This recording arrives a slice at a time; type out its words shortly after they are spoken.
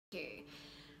you.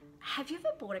 Have you ever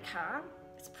bought a car?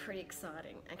 It's pretty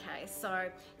exciting, okay? So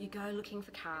you go looking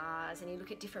for cars and you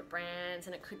look at different brands,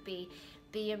 and it could be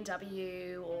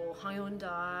BMW or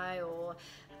Hyundai or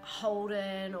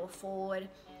Holden or Ford.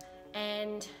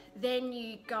 And then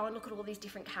you go and look at all these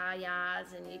different car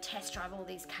yards and you test drive all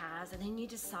these cars, and then you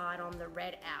decide on the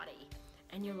red Audi.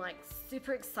 And you're like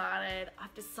super excited.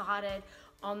 I've decided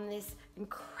on this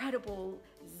incredible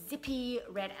zippy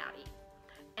red Audi.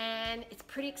 And it's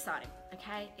pretty exciting,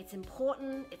 okay? It's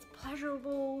important, it's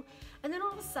pleasurable, and then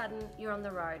all of a sudden you're on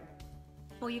the road,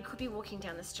 or you could be walking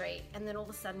down the street, and then all of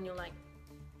a sudden you're like,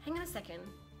 hang on a second,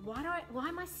 why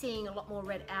am I seeing a lot more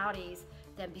red Audis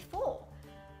than before?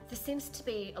 There seems to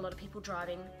be a lot of people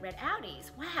driving red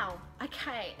Audis. Wow,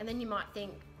 okay. And then you might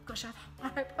think, gosh, I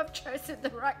hope I've chosen the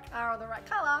right car or the right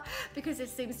color, because there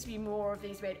seems to be more of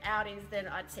these red Audis than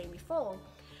I'd seen before.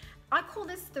 I call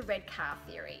this the red car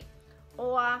theory.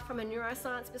 Or from a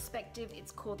neuroscience perspective,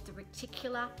 it's called the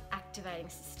Recticular Activating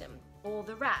System, or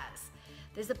the RAS.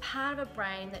 There's a part of a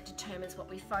brain that determines what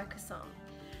we focus on.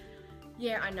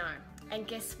 Yeah, I know. And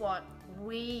guess what?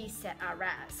 We set our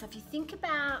RAS. So if you think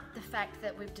about the fact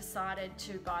that we've decided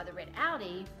to buy the red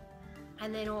Audi,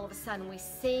 and then all of a sudden we're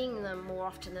seeing them more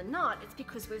often than not, it's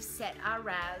because we've set our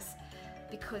RAS,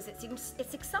 because it's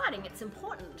exciting, it's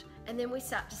important. And then we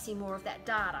start to see more of that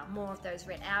data, more of those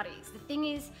red Audis. The thing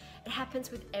is, it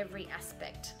happens with every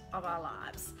aspect of our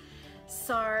lives.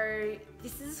 So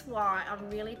this is why I'm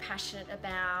really passionate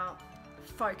about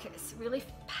focus, really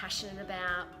passionate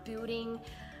about building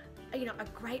a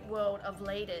great world of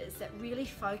leaders that really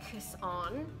focus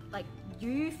on, like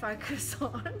you focus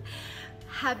on,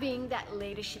 having that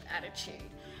leadership attitude,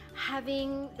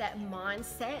 having that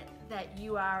mindset that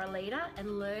you are a leader,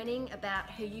 and learning about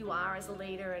who you are as a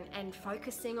leader, and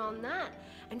focusing on that,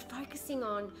 and focusing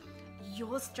on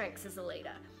your strengths as a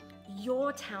leader,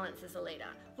 your talents as a leader,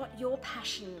 what you're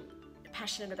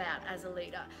passionate about as a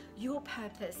leader, your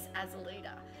purpose as a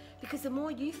leader. Because the more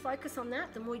you focus on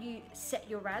that, the more you set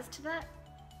your RAS to that,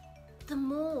 the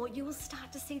more you will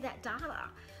start to see that data.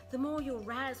 The more your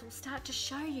RAS will start to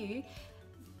show you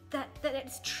that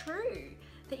it's true,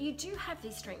 that you do have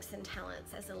these strengths and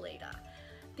talents as a leader.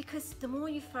 Because the more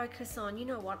you focus on, you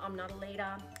know what, I'm not a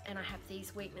leader and I have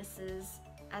these weaknesses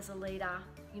as a leader,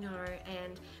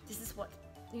 and this is what,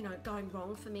 going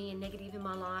wrong for me and negative in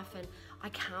my life, and I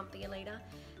can't be a leader,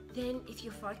 then if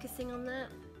you're focusing on that,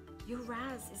 your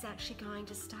RAS is actually going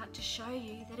to start to show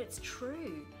you that it's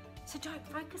true. So don't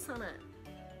focus on it.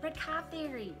 Red car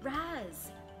theory,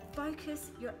 RAS, focus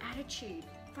your attitude,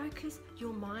 focus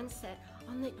your mindset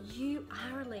on that you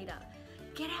are a leader.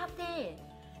 Get out there,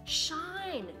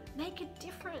 shine, make a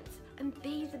difference, and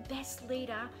be the best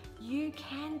leader you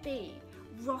can be.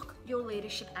 Rock your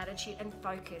leadership attitude and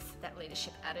focus that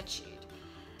leadership attitude.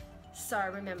 So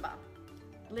remember,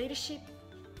 leadership,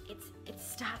 it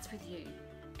starts with you,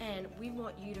 and we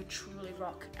want you to truly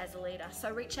rock as a leader.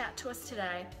 So reach out to us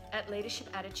today at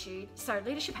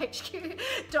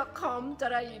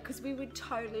leadershiphq.com.au, because we would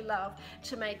totally love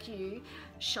to make you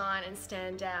shine and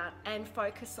stand out and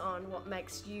focus on what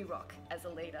makes you rock as a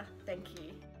leader. Thank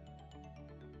you.